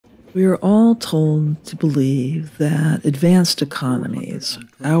We are all told to believe that advanced economies,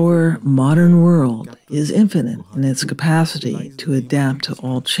 our modern world, is infinite in its capacity to adapt to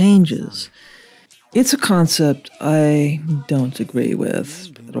all changes. It's a concept I don't agree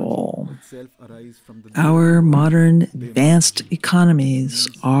with at all. Our modern advanced economies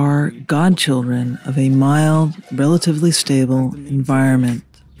are godchildren of a mild, relatively stable environment.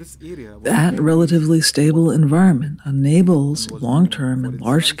 That relatively stable environment enables long-term and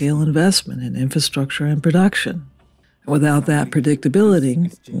large-scale investment in infrastructure and production. Without that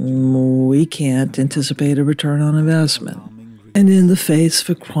predictability, we can't anticipate a return on investment. And in the face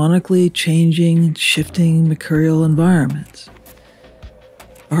of a chronically changing and shifting mercurial environment,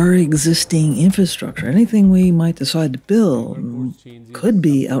 our existing infrastructure, anything we might decide to build, could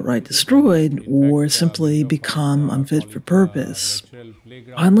be outright destroyed or simply become unfit for purpose.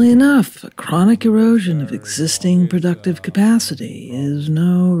 Oddly enough, chronic erosion of existing productive capacity is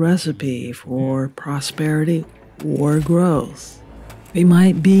no recipe for prosperity or growth. We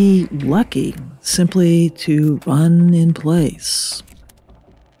might be lucky simply to run in place.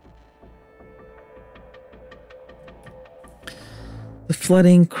 The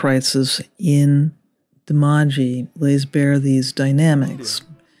flooding crisis in Damaji lays bare these dynamics.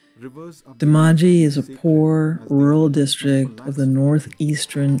 Damaji is a poor rural district of the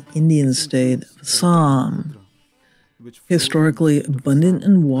northeastern Indian state of Assam, historically abundant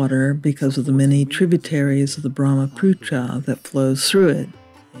in water because of the many tributaries of the Brahmaputra that flows through it,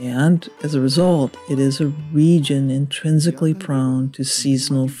 and as a result, it is a region intrinsically prone to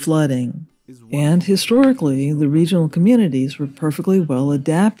seasonal flooding. And historically, the regional communities were perfectly well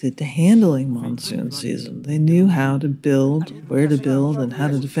adapted to handling monsoon season. They knew how to build, where to build, and how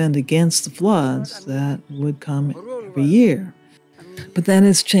to defend against the floods that would come every year. But that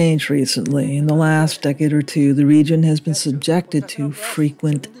has changed recently. In the last decade or two, the region has been subjected to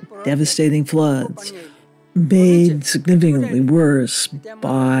frequent, devastating floods, made significantly worse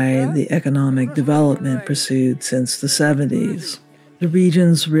by the economic development pursued since the 70s. The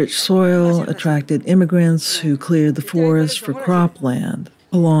region's rich soil attracted immigrants who cleared the forest for cropland,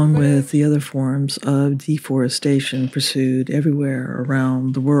 along with the other forms of deforestation pursued everywhere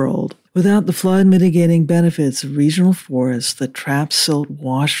around the world. Without the flood mitigating benefits of regional forests that trap silt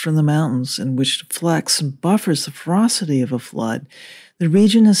washed from the mountains and which deflects and buffers the ferocity of a flood, the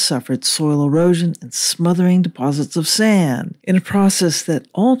region has suffered soil erosion and smothering deposits of sand in a process that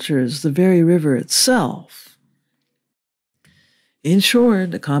alters the very river itself. In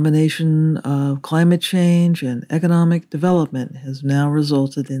short, a combination of climate change and economic development has now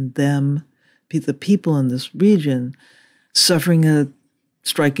resulted in the people in this region, suffering a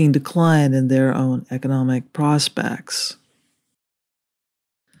striking decline in their own economic prospects.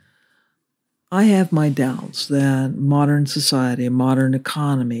 I have my doubts that modern society, a modern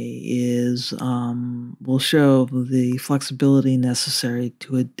economy will show the flexibility necessary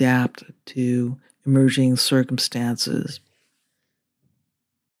to adapt to emerging circumstances.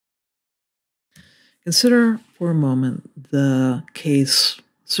 Consider for a moment the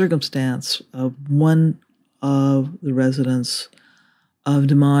circumstance of one of the residents of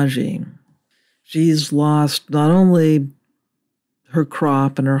Damaji. She's lost not only her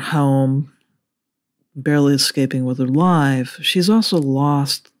crop and her home, barely escaping with her life, she's also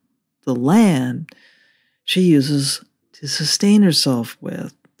lost the land she uses to sustain herself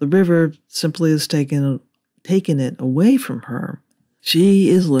with. The river simply has taken it away from her. She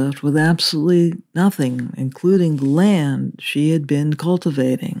is left with absolutely nothing, including the land she had been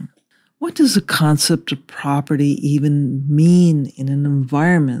cultivating. What does the concept of property even mean in an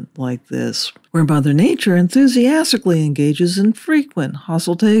environment like this, where Mother Nature enthusiastically engages in frequent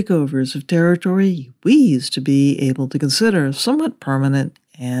hostile takeovers of territory we used to be able to consider somewhat permanent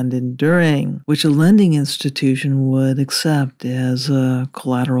and enduring, which a lending institution would accept as a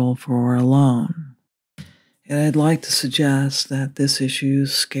collateral for a loan? And I'd like to suggest that this issue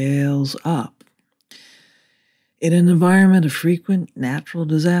scales up. In an environment of frequent natural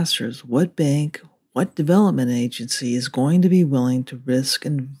disasters, what bank, what development agency is going to be willing to risk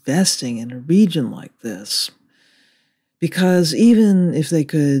investing in a region like this? Because even if they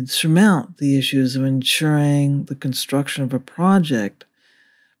could surmount the issues of ensuring the construction of a project,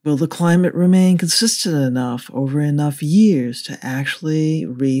 will the climate remain consistent enough over enough years to actually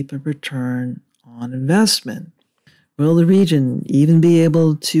reap a return on investment? Will the region even be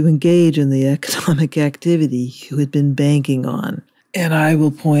able to engage in the economic activity you had been banking on? And I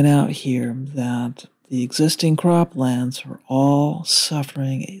will point out here that the existing croplands are all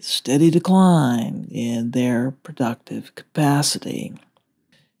suffering a steady decline in their productive capacity.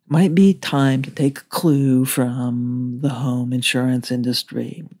 Might be time to take a clue from the home insurance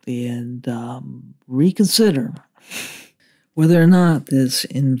industry and reconsider whether or not this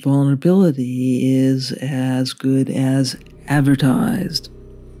invulnerability is as good as advertised.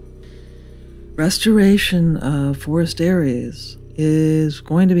 Restoration of forest areas is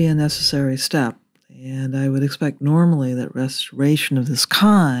going to be a necessary step, and I would expect normally that restoration of this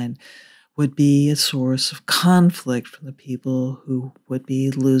kind would be a source of conflict for the people who would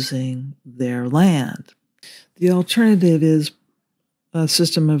be losing their land. The alternative is a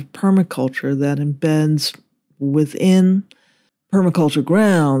system of permaculture that embeds within permaculture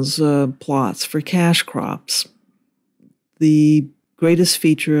grounds plots for cash crops. The greatest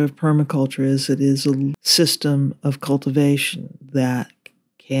feature of permaculture is it is a system of cultivation that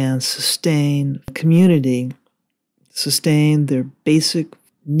can sustain a community, sustain their basic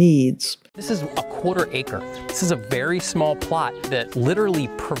needs. This is a 1/4 acre. This is a very small plot that literally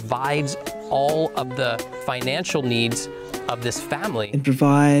provides all of the financial needs of this family. And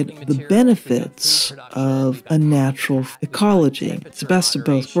provide the benefits of a natural ecology. It's the best of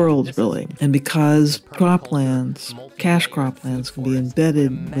both worlds, really. And because croplands, cash croplands, can be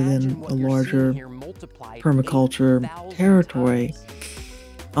embedded within a larger permaculture territory,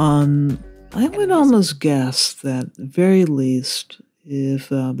 I would almost guess that at the very least, if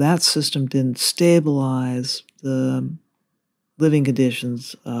that system didn't stabilize the living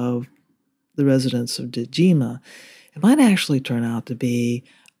conditions of the residents of Dejima, it might actually turn out to be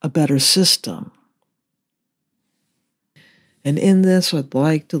a better system. And in this, I'd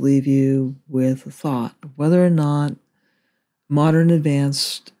like to leave you with a thought of whether or not modern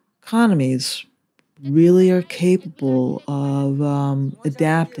advanced economies really are capable of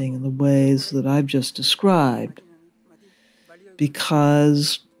adapting in the ways that I've just described.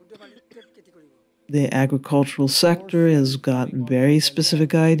 Because the agricultural sector has got very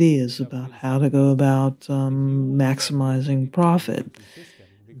specific ideas about how to go about maximizing profit.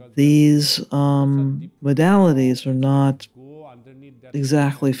 These modalities are not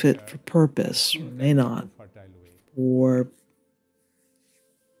exactly fit for purpose, or may not, for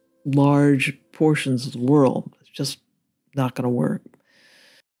large portions of the world. It's just not going to work.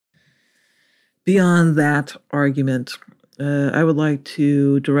 Beyond that argument, I would like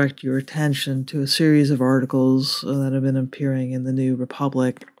to direct your attention to a series of articles that have been appearing in the New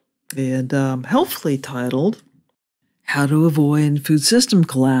Republic and helpfully titled, How to Avoid Food System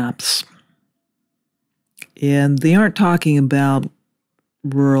Collapse. And they aren't talking about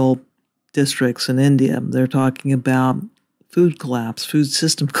rural districts in India. They're talking about food collapse, food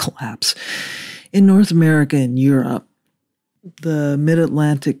system collapse in North America and Europe. The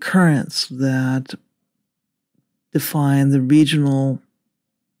mid-Atlantic currents that define the regional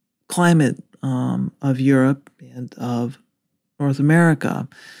climate of Europe and of North America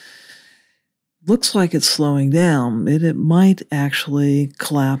looks like it's slowing down. It might actually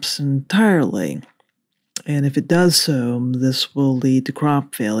collapse entirely. And if it does so, this will lead to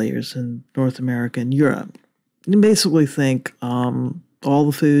crop failures in North America and Europe. You basically think all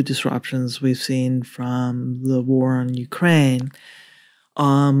the food disruptions we've seen from the war on Ukraine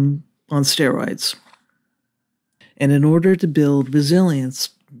on steroids. And in order to build resilience,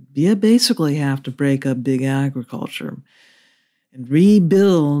 you basically have to break up big agriculture and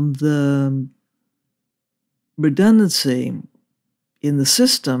rebuild the redundancy in the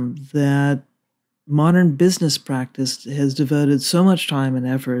system that modern business practice has devoted so much time and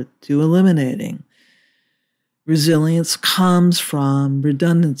effort to eliminating. Resilience comes from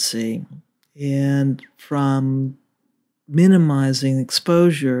redundancy and from minimizing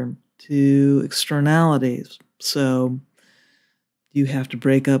exposure to externalities. So you have to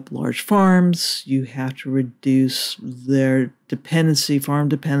break up large farms. You have to reduce their dependency, farm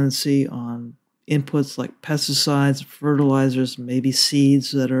dependency on inputs like pesticides, fertilizers, maybe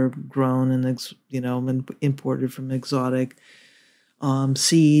seeds that are grown and imported from exotic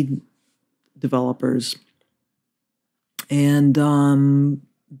seed developers. And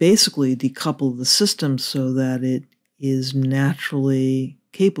basically decouple the system so that it is naturally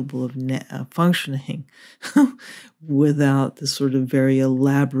capable of functioning without the sort of very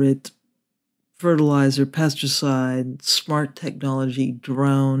elaborate fertilizer, pesticide, smart technology,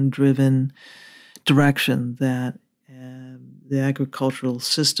 drone-driven direction that the agricultural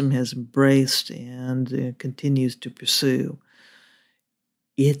system has embraced and continues to pursue.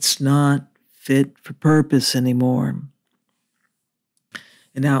 It's not fit for purpose anymore.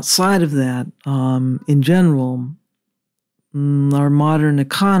 And outside of that, in general, our modern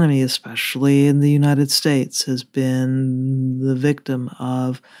economy, especially in the United States, has been the victim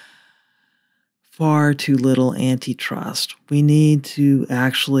of far too little antitrust. We need to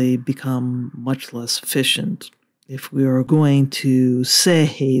actually become much less efficient if we are going to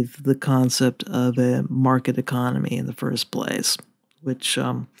save the concept of a market economy in the first place, which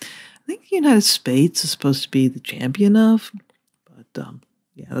I think the United States is supposed to be the champion of. But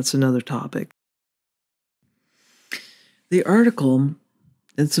yeah, that's another topic. The article,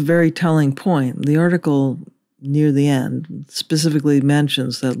 it's a very telling point. The article near the end specifically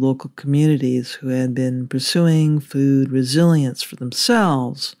mentions that local communities who had been pursuing food resilience for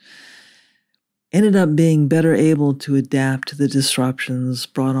themselves ended up being better able to adapt to the disruptions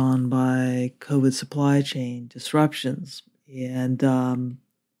brought on by COVID supply chain disruptions. And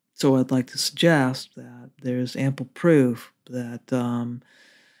so I'd like to suggest that there's ample proof that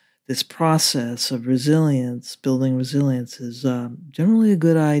this process of resilience, building resilience, is generally a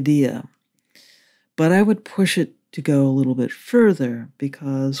good idea. But I would push it to go a little bit further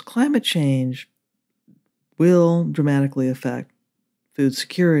because climate change will dramatically affect food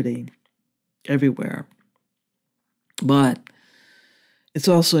security everywhere. But it's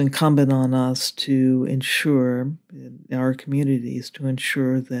also incumbent on us to ensure, in our communities, to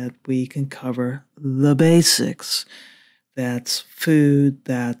ensure that we can cover the basics. That's food,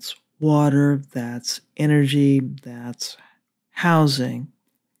 that's water, that's energy, that's housing.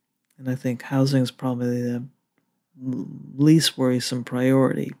 And I think housing is probably the least worrisome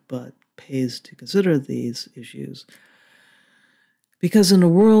priority, but pays to consider these issues. Because in a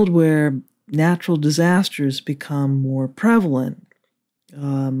world where natural disasters become more prevalent,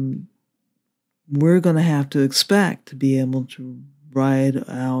 we're going to have to expect to be able to ride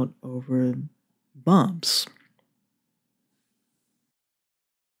out over bumps.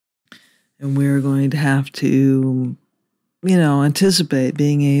 And we're going to have to, anticipate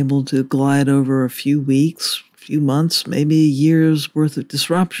being able to glide over a few weeks, a few months, maybe a year's worth of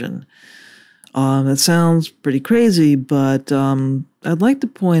disruption. It sounds pretty crazy, but I'd like to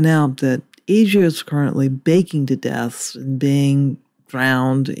point out that Asia is currently baking to death and being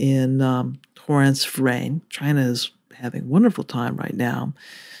drowned in torrents of rain. China is having a wonderful time right now,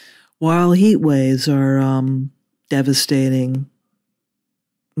 while heat waves are devastating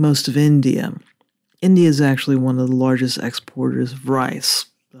most of India. India is actually one of the largest exporters of rice,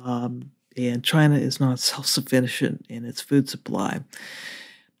 and China is not self-sufficient in its food supply.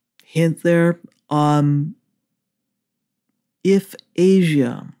 Hint there, if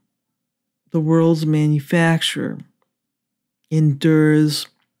Asia, the world's manufacturer, endures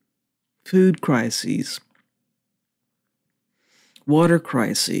food crises, water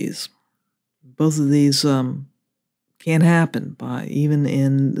crises, both of these can happen even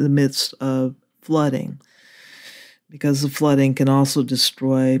in the midst of flooding, because the flooding can also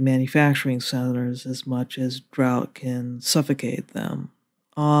destroy manufacturing centers as much as drought can suffocate them.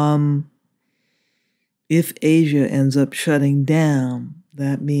 If Asia ends up shutting down,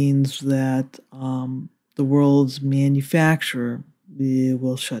 that means that the world's manufacturer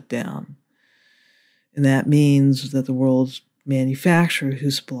will shut down. And that means that the world's manufacturer,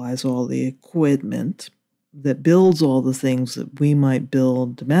 who supplies all the equipment that builds all the things that we might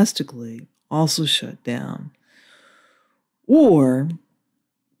build domestically, also shut down. Or,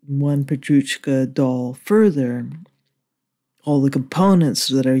 one Petrushka doll further, all the components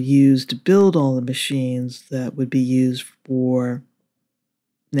that are used to build all the machines that would be used for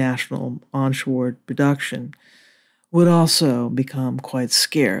national onshore production would also become quite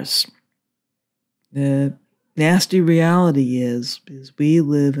scarce. The nasty reality is we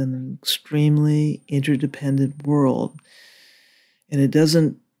live in an extremely interdependent world, and it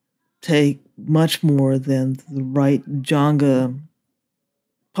doesn't take much more than the right Jenga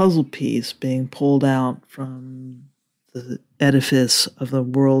puzzle piece being pulled out from the edifice of the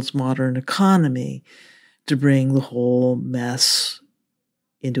world's modern economy to bring the whole mess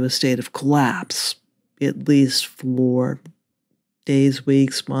into a state of collapse, at least for days,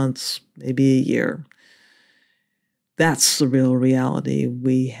 weeks, months, maybe a year. That's the real reality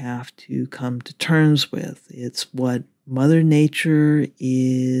we have to come to terms with. It's what Mother Nature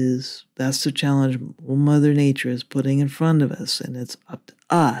is, that's the challenge Mother Nature is putting in front of us, and it's up to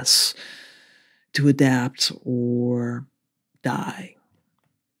us to adapt or die.